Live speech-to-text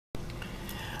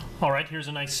All right, here's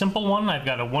a nice simple one. I've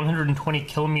got a 120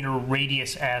 kilometer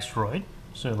radius asteroid.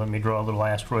 So let me draw a little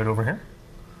asteroid over here.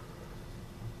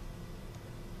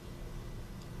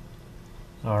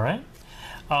 All right.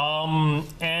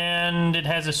 And it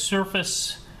has a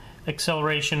surface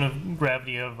acceleration of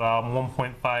gravity of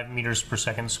 1.5 meters per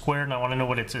second squared, and I want to know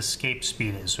what its escape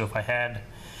speed is. So if I had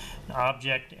an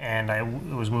object and I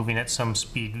was moving at some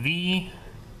speed v,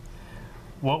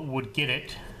 what would get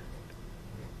it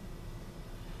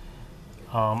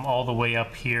all the way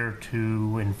up here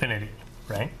to infinity,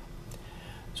 right?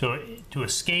 So to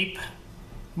escape,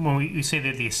 when we say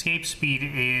that the escape speed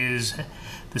is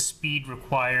the speed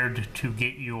required to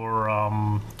get your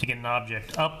to get an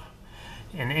object up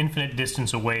an infinite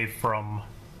distance away from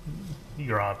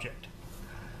your object.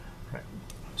 Right.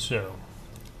 So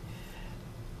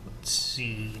let's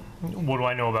see, what do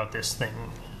I know about this thing?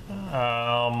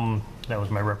 That was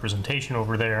my representation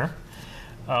over there.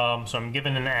 So I'm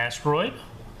given an asteroid.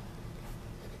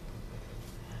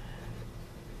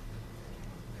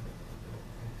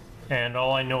 And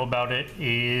all I know about it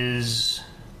is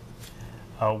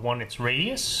one, its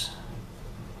radius.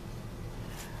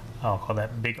 I'll call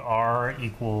that big R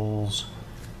equals,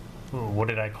 what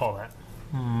did I call that?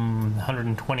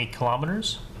 120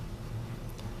 kilometers.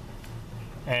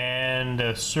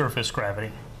 And surface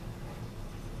gravity.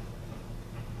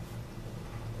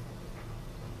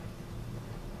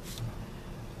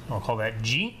 I'll call that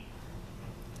G.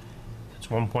 It's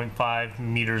 1.5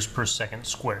 meters per second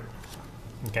squared.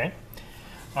 Okay.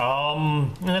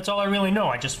 And that's all I really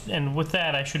know. And with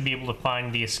that, I should be able to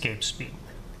find the escape speed.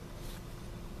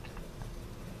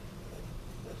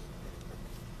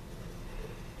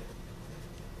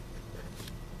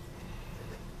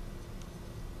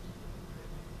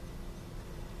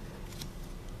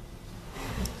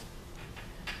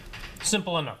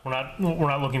 Simple enough. We're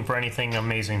not looking for anything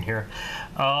amazing here.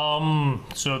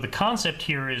 So the concept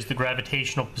here is the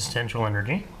gravitational potential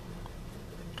energy.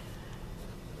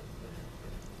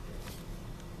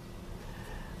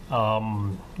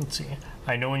 Let's see.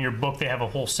 I know in your book they have a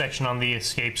whole section on the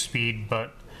escape speed,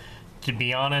 but to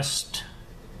be honest,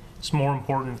 it's more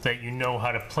important that you know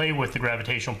how to play with the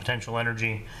gravitational potential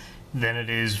energy than it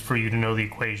is for you to know the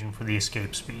equation for the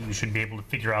escape speed. You should be able to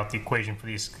figure out the equation for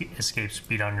the escape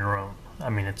speed on your own. I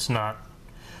mean, it's not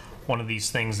one of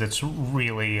these things that's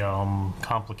really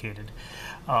complicated.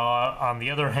 On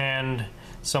the other hand,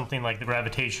 something like the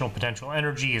gravitational potential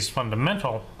energy is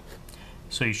fundamental,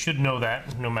 so you should know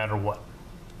that no matter what.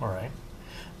 All right.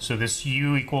 So this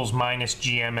U equals minus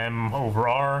GMM over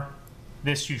R,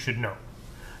 this you should know.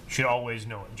 You should always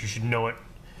know it. You should know it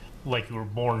like you were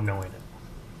born knowing it.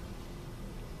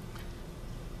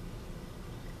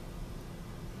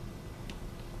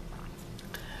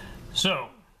 So,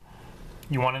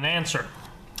 you want an answer,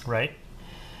 right?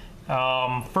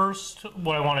 First,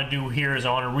 what I want to do here is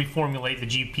I want to reformulate the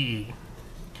GPE.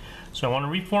 So I want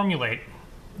to reformulate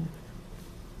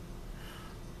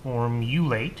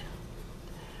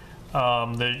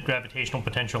the gravitational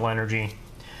potential energy,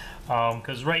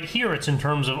 because right here it's in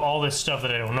terms of all this stuff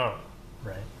that I don't know,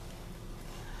 right?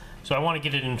 So I want to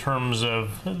get it in terms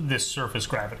of this surface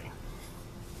gravity.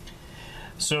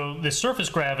 So the surface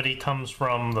gravity comes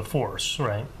from the force,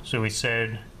 right? So we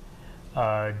said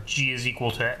G is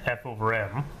equal to F over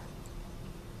M,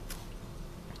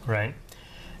 right?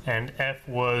 And F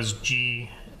was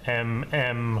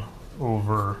GMM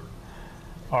over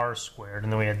R squared,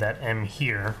 and then we had that M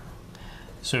here.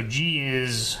 So G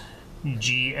is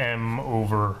GM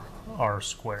over R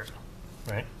squared,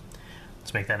 right?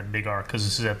 Let's make that a big R because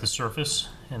this is at the surface,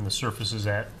 and the surface is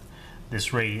at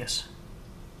this radius.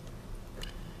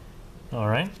 All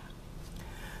right.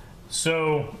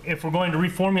 So if we're going to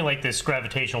reformulate this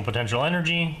gravitational potential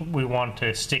energy, we want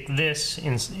to stick this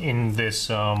in this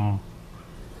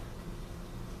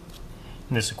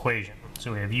equation.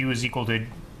 So we have U is equal to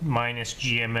minus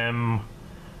GMM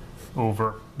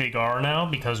over big R now,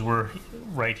 because we're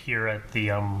right here at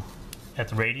the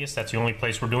radius. That's the only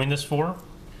place we're doing this for,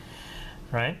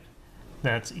 right?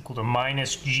 That's equal to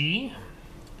minus G,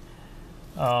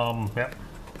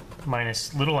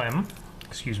 minus little m,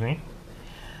 excuse me.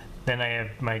 Then I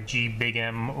have my G big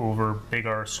M over big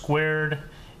R squared,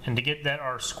 and to get that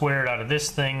R squared out of this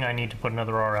thing, I need to put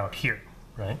another R out here,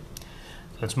 right?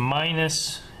 So it's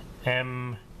minus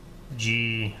M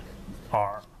G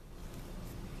R.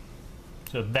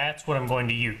 So that's what I'm going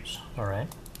to use, all right,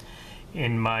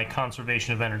 in my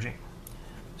conservation of energy.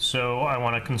 So I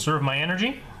want to conserve my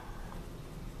energy.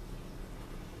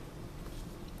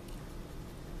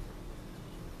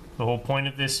 The whole point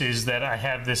of this is that I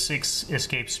have this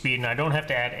escape speed, and I don't have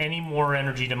to add any more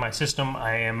energy to my system.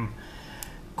 I am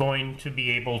going to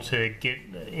be able to get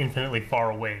infinitely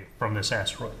far away from this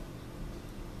asteroid.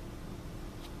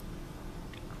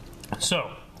 So,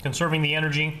 conserving the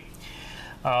energy.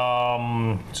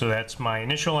 So that's my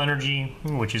initial energy,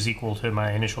 which is equal to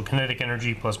my initial kinetic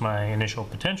energy plus my initial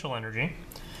potential energy.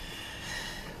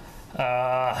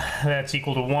 That's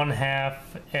equal to 1/2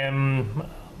 m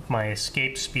my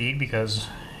escape speed, because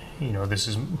this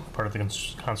is part of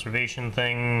the conservation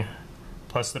thing,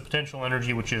 plus the potential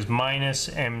energy, which is minus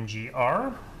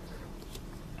mgr,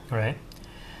 right?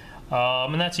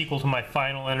 And that's equal to my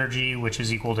final energy, which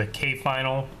is equal to k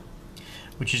final,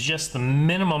 which is just the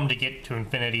minimum to get to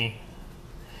infinity.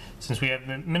 Since we have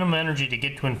the minimum energy to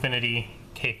get to infinity,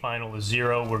 k final is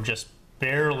 0. We're just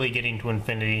barely getting to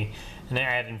infinity, and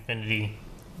at infinity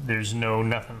there's no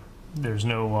nothing. There's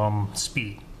no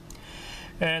speed.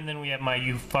 And then we have my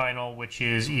u final, which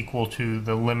is equal to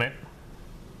the limit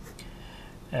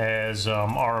as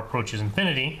r approaches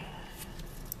infinity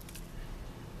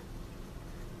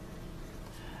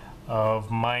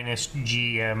of minus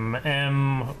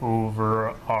gmm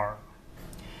over r,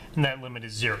 and that limit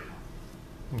is 0.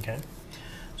 Okay,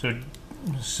 so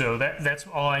that's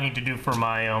all I need to do for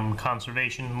my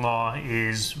conservation law,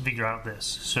 is figure out this.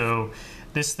 So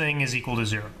this thing is equal to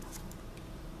 0.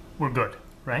 We're good,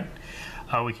 right?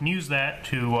 We can use that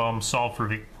to solve for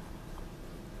v.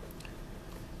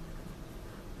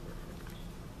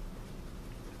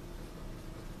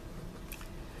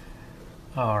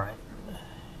 All right.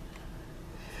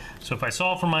 So if I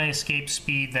solve for my escape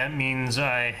speed, that means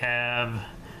I have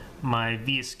my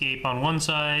v escape on one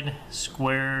side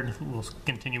squared. We'll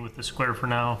continue with the square for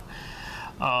now.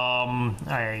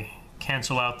 I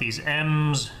cancel out these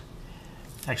m's.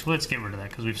 Actually, let's get rid of that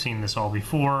because we've seen this all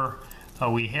before.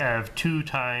 We have 2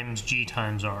 times g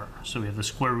times r. So we have the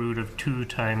square root of 2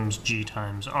 times g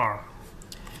times r.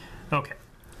 Okay.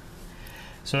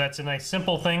 So that's a nice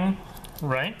simple thing,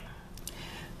 right?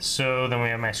 So then we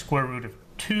have my square root of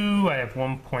 2. I have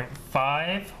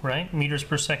 1.5, right, meters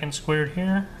per second squared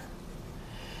here.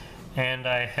 And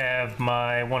I have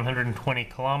my 120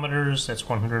 kilometers. That's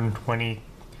 120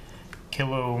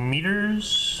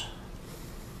 kilometers,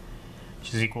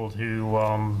 which is equal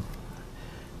to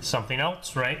something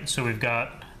else, right? So we've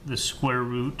got the square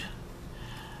root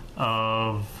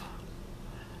of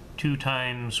 2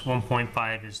 times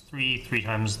 1.5 is 3. 3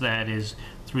 times that is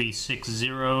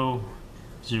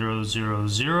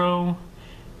 360,000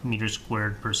 meters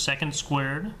squared per second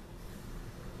squared.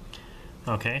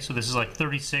 Okay, so this is like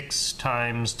 36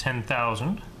 times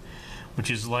 10,000, which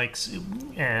is like,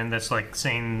 and that's like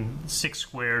saying 6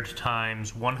 squared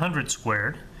times 100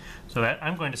 squared. So that,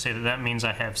 I'm going to say that that means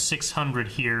I have 600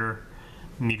 here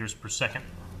meters per second.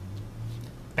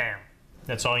 Bam.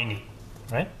 That's all you need,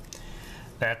 right?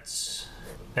 That's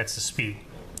the speed.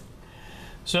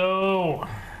 So,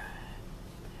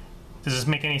 does this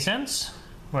make any sense?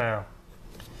 Well,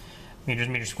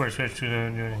 meters squared.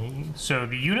 So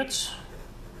the units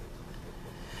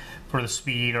for the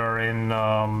speed are in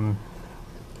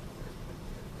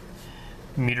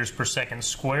meters per second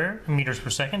squared,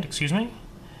 excuse me,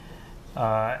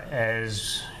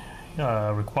 as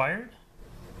required.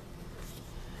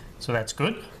 So that's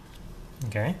good.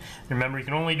 Okay. Remember, you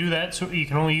can only do that, so you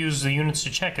can only use the units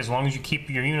to check as long as you keep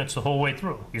your units the whole way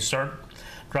through. You start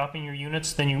dropping your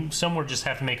units, then you somewhere just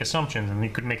have to make assumptions, and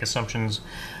you could make assumptions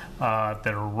that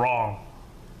are wrong,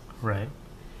 right?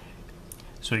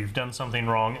 So you've done something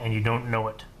wrong and you don't know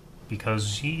it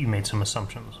because you made some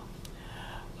assumptions.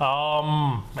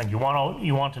 And you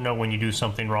want to know when you do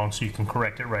something wrong so you can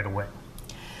correct it right away.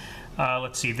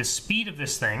 Let's see, the speed of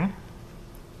this thing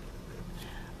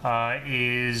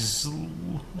is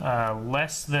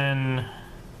less than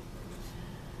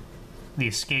the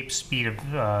escape speed of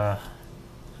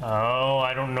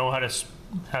I don't know how to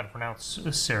pronounce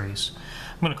Ceres.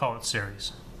 I'm going to call it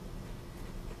Ceres.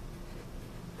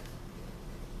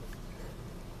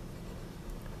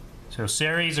 So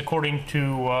Ceres, according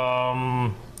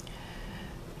to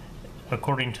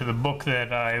the book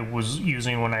that I was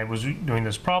using when I was doing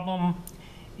this problem,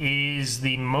 is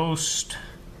the most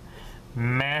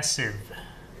massive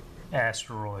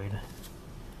asteroid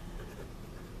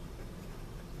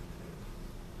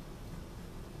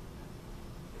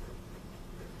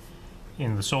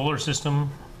in the solar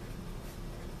system,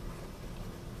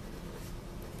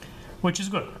 which is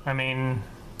good. I mean,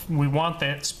 we want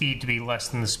that speed to be less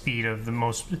than the speed of the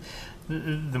most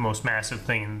massive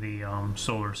thing in the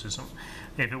solar system.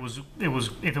 If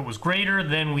it was greater,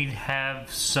 then we'd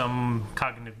have some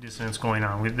cognitive dissonance going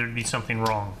on. There'd be something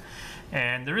wrong,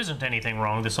 and there isn't anything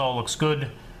wrong. This all looks good.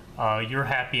 You're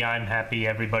happy, I'm happy,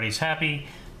 everybody's happy.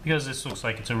 because this looks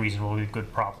like it's a reasonably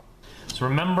good problem. So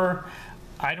remember,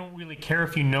 I don't really care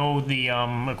if you know the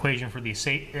equation for the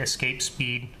escape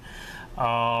speed.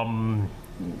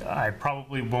 I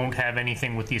probably won't have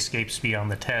anything with the escape speed on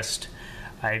the test.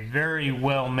 I very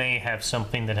well may have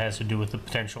something that has to do with the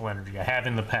potential energy. I have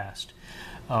in the past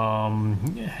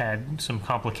had some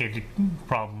complicated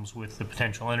problems with the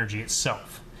potential energy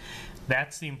itself.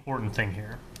 That's the important thing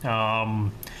here.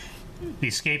 The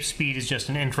escape speed is just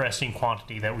an interesting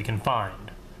quantity that we can find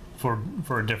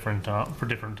for different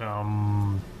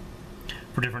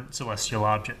celestial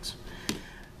objects.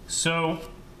 So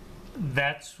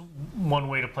that's one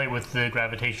way to play with the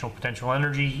gravitational potential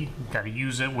energy. You've got to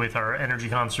use it with our energy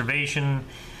conservation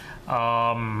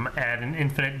at an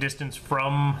infinite distance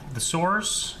from the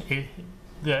source.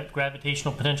 That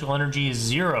gravitational potential energy is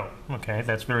 0. Okay,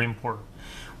 that's very important,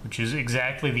 which is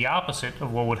exactly the opposite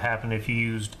of what would happen if you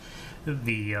used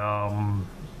the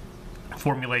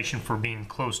formulation for being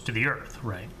close to the Earth,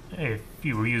 right? If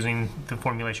you were using the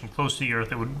formulation close to the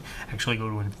Earth, it would actually go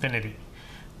to infinity.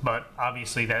 But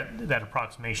obviously that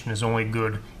approximation is only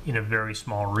good in a very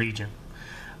small region.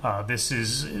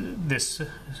 This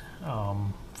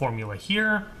formula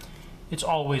here, it's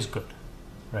always good,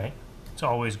 right? It's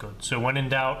always good. So when in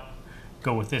doubt,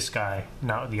 go with this guy,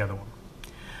 not the other one.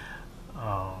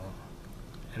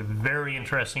 Had a very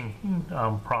interesting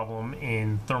problem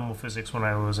in thermal physics when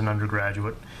I was an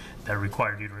undergraduate that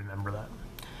required you to remember that.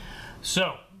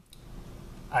 So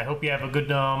I hope you have a good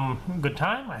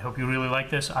time. I hope you really like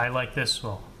this. I like this.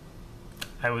 Well,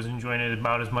 I was enjoying it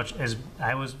about as much as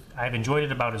I've enjoyed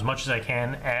it about as much as I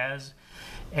can as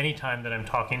any time that I'm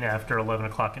talking after 11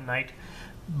 o'clock at night.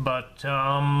 But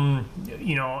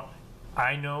you know,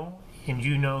 I know, and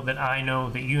you know that I know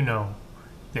that you know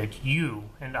that you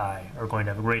and I are going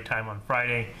to have a great time on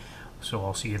Friday. So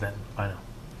I'll see you then. Bye now.